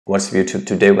What's up YouTube?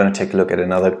 Today we're going to take a look at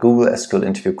another Google SQL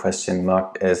interview question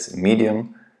marked as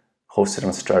medium, hosted on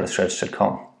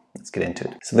StrataScratch.com. Let's get into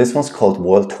it. So this one's called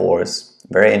World Tours,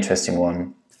 very interesting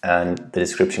one, and the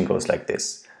description goes like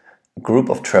this. A group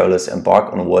of travelers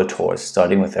embark on world tours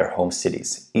starting with their home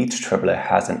cities. Each traveler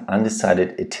has an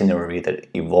undecided itinerary that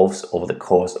evolves over the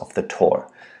course of the tour.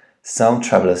 Some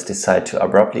travelers decide to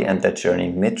abruptly end their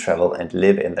journey mid-travel and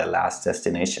live in their last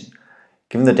destination.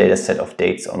 Given the data set of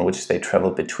dates on which they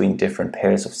traveled between different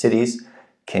pairs of cities,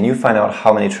 can you find out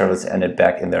how many travelers ended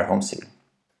back in their home city?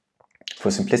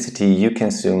 For simplicity, you can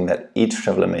assume that each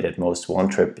traveler made at most one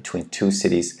trip between two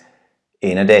cities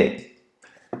in a day.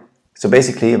 So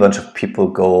basically, a bunch of people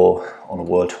go on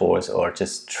world tours or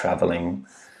just traveling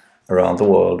around the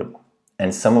world,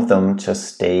 and some of them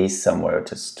just stay somewhere,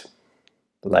 just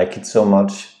like it so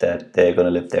much that they're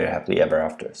going to live there happily ever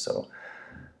after. So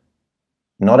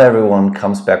not everyone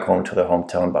comes back home to their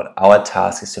hometown, but our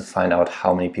task is to find out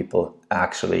how many people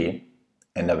actually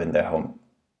end up in their home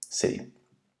city.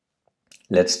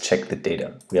 Let's check the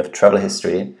data. We have travel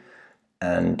history,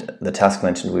 and the task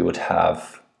mentioned we would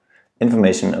have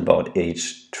information about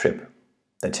each trip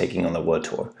they're taking on the world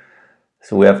tour.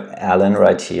 So we have Alan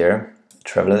right here,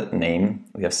 traveler name.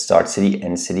 We have start city,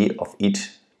 end city of each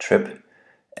trip,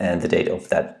 and the date of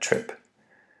that trip.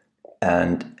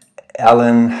 And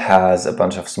Alan has a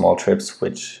bunch of small trips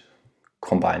which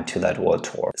combine to that world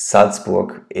tour.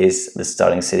 Salzburg is the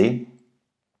starting city.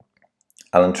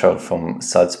 Alan traveled from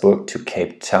Salzburg to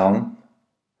Cape Town,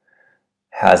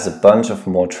 has a bunch of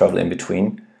more travel in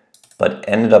between, but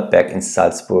ended up back in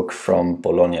Salzburg from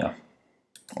Bologna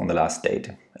on the last date.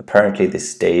 Apparently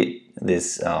this table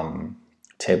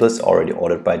is already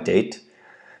ordered by date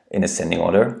in ascending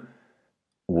order,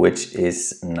 which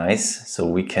is nice. So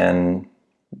we can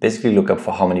basically look up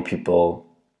for how many people.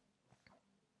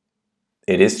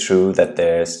 It is true that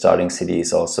their starting city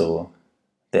is also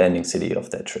the ending city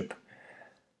of their trip.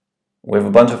 We have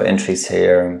a bunch of entries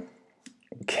here.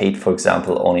 Kate, for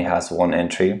example, only has one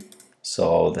entry,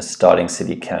 so the starting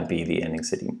city can't be the ending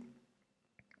city.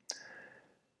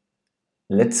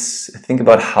 Let's think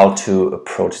about how to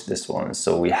approach this one.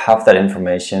 So we have that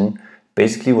information.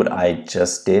 Basically what I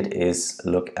just did is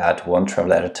look at one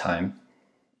traveler at a time,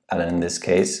 and in this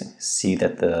case see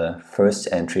that the first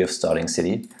entry of starting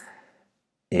city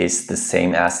is the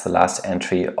same as the last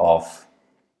entry of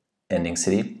ending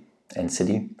city, end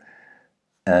city.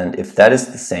 And if that is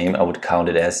the same, I would count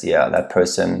it as, yeah, that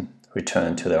person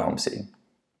returned to their home city.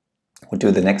 We'll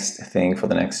do the next thing for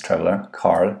the next traveler,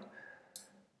 Carl.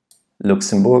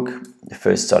 Luxembourg, the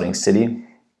first starting city.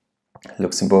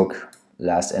 Luxembourg,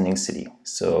 last ending city.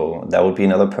 So that would be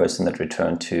another person that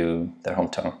returned to their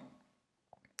hometown.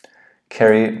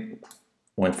 Carrie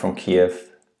went from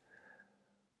Kiev.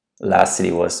 Last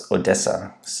city was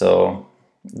Odessa. So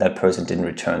that person didn't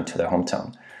return to their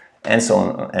hometown. And so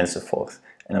on and so forth.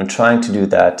 And I'm trying to do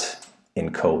that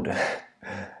in code.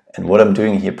 And what I'm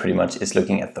doing here pretty much is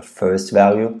looking at the first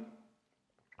value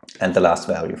and the last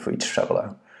value for each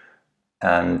traveler.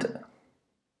 And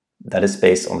that is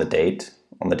based on the date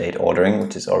ordering,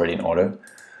 which is already in order.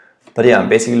 But yeah, I'm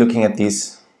basically looking at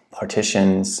these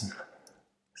partitions,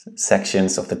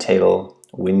 sections of the table,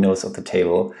 windows of the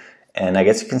table, and I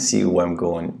guess you can see where I'm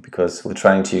going, because we're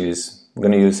going to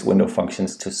use window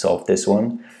functions to solve this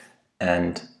one.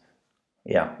 And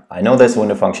yeah, I know there's a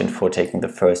window function for taking the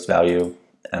first value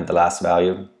and the last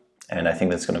value, and I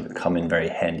think that's going to come in very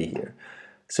handy here.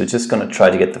 So just going to try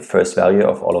to get the first value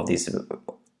of all of these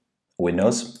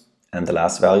windows and the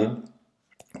last value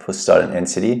for start and end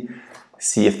city,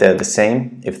 see if they're the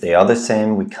same. If they are the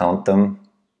same, we count them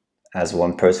as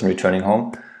one person returning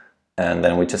home, and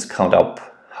then we just count up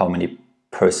how many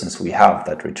persons we have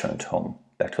that returned home,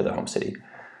 back to their home city.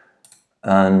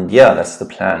 And yeah, that's the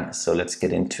plan. So let's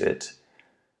get into it.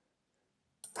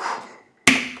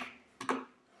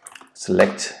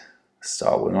 Select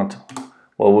star.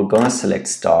 We're gonna select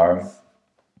star,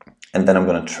 and then I'm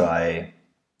gonna try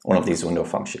one of these window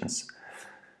functions.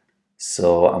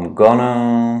 So I'm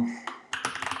gonna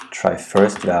try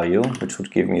first value, which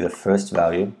would give me the first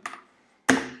value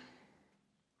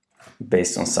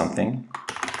based on something.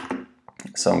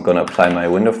 So I'm gonna apply my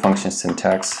window function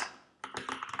syntax.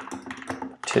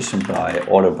 Partition by,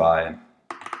 order by.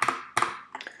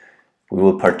 We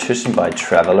will partition by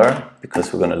traveler,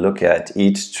 because we're going to look at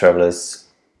each traveler's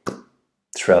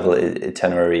travel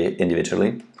itinerary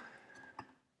individually.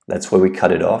 That's where we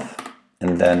cut it off.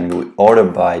 And then we order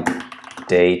by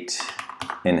date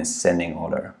in ascending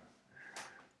order,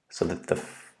 so that the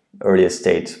earliest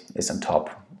date is on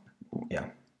top. Yeah,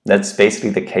 that's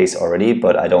basically the case already,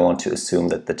 but I don't want to assume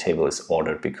that the table is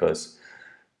ordered, because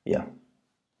yeah,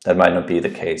 that might not be the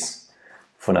case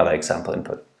for another example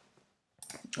input.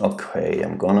 Okay,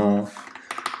 I'm gonna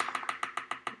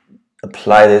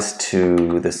apply this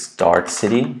to the start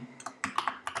city.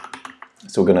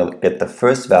 So we're gonna get the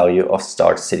first value of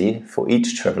start city for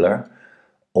each traveler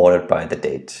ordered by the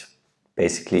date.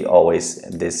 Basically always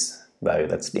this value,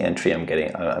 that's the entry I'm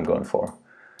going for.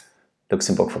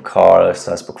 Luxembourg for Carl,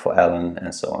 Strasbourg for Alan,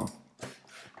 and so on.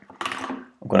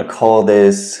 I'm gonna call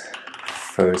this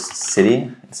first city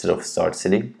instead of start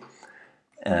city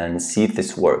and see if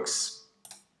this works.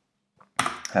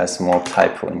 Has more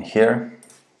typo in here,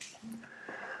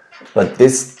 but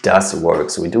this does work.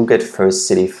 So we do get first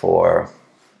city for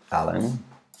Alan,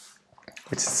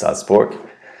 which is Salzburg,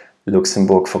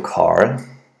 Luxembourg for Carl,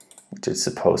 which it's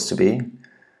supposed to be,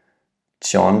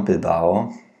 John,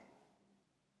 Bilbao,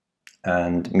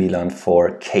 and Milan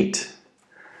for Kate.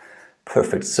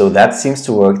 Perfect, so that seems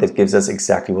to work. That gives us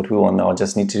exactly what we want now.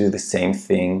 Just need to do the same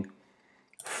thing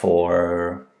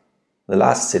for the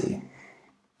last city.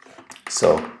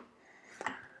 So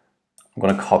I'm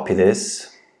going to copy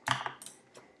this.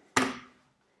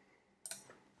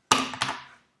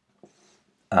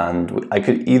 And I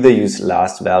could either use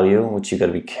last value, which you got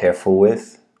to be careful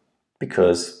with,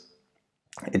 because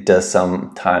it does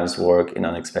sometimes work in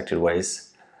unexpected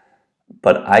ways.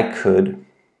 But I could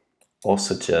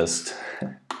also just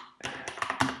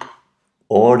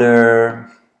order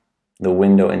the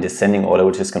window in descending order,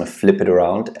 which is going to flip it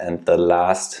around, and the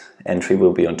last entry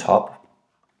will be on top.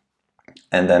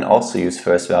 And then also use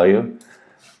first value,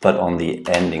 but on the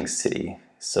ending city.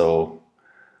 So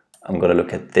I'm going to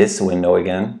look at this window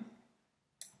again,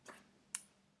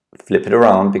 flip it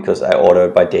around because I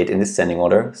ordered by date in descending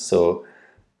order. So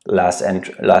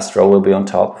last row will be on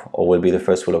top, or will be the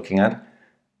first we're looking at,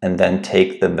 and then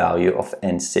take the value of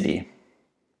end city,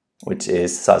 which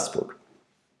is Salzburg.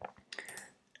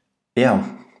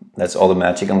 Yeah, that's all the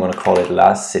magic. I'm going to call it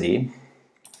last city,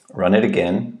 run it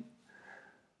again,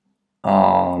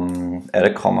 add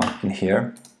a comma in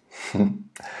here,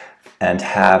 and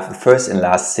have the first and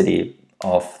last city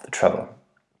of the traveler.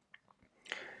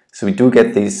 So we do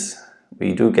get these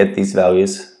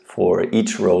values for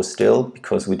each row still,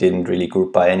 because we didn't really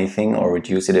group by anything or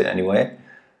reduce it in any way.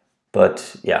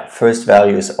 But yeah, first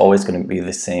value is always going to be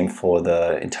the same for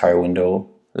the entire window.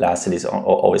 Last city is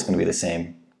always going to be the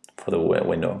same for the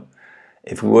window.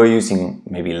 If we were using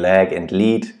maybe lag and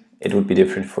lead, it would be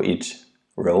different for each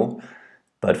row.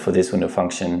 But for this window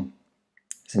function,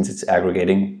 since it's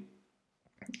aggregating,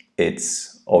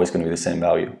 it's always going to be the same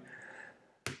value.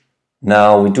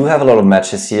 Now we do have a lot of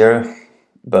matches here,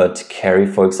 but Kerry,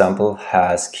 for example,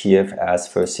 has Kiev as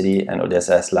first city and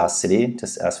Odessa as last city,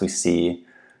 just as we see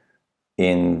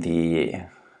in the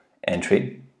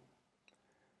entry.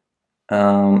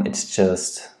 It's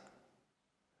just,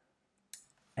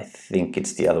 I think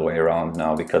it's the other way around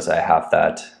now, because I have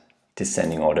that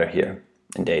descending order here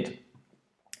in date.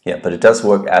 Yeah, but it does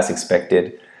work as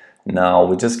expected. Now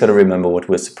we just got to remember what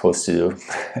we're supposed to do,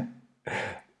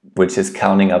 which is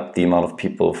counting up the amount of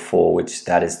people for which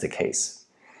that is the case.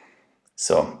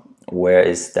 So where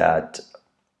is that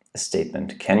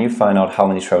statement? Can you find out how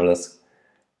many travelers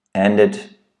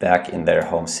ended back in their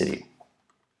home city?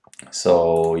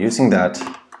 So using that,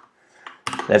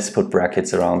 let's put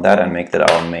brackets around that and make that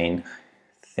our main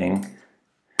thing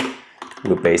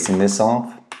we're basing this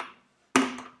off.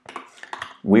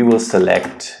 We will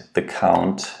select the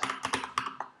count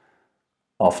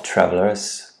of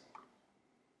travelers.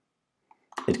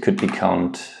 It could be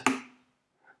count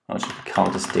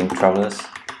distinct travelers.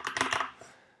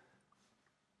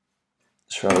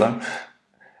 Traveler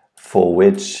for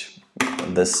which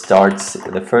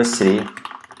the first city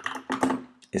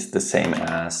is the same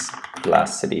as the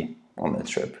last city on the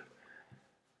trip.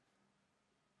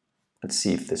 Let's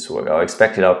see if this works. Our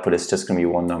expected output is just going to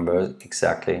be one number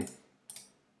exactly.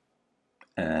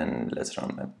 And let's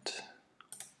run it.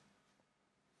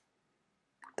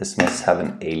 This must have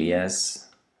an alias.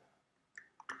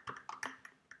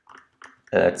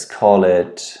 Let's call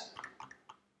it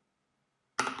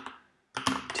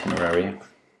itinerary.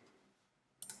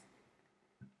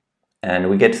 And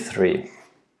we get 3,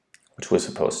 which we're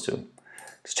supposed to.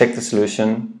 Let's check the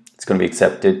solution. It's going to be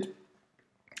accepted.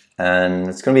 And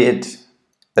that's going to be it.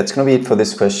 That's going to be it for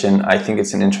this question. I think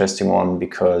it's an interesting one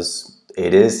because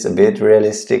it is a bit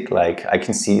realistic. Like, I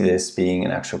can see this being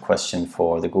an actual question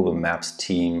for the Google Maps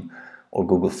team or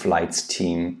Google Flights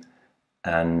team.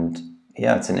 And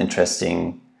yeah, it's an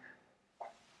interesting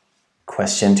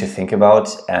question to think about,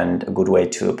 and a good way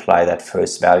to apply that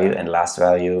first value and last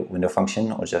value window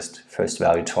function, or just first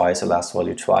value twice or last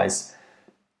value twice.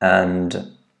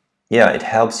 And yeah, it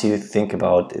helps you think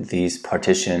about these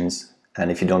partitions. And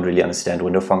if you don't really understand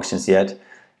window functions yet,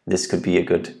 this could be a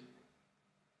good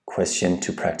question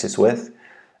to practice with.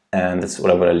 And that's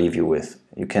what I'm going to leave you with.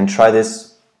 You can try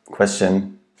this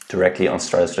question directly on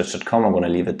StrataScratch.com. I'm going to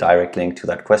leave a direct link to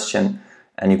that question,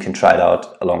 and you can try it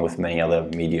out along with many other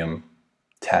Medium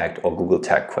tagged or Google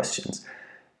tagged questions.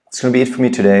 That's going to be it for me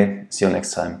today. See you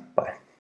next time. Bye.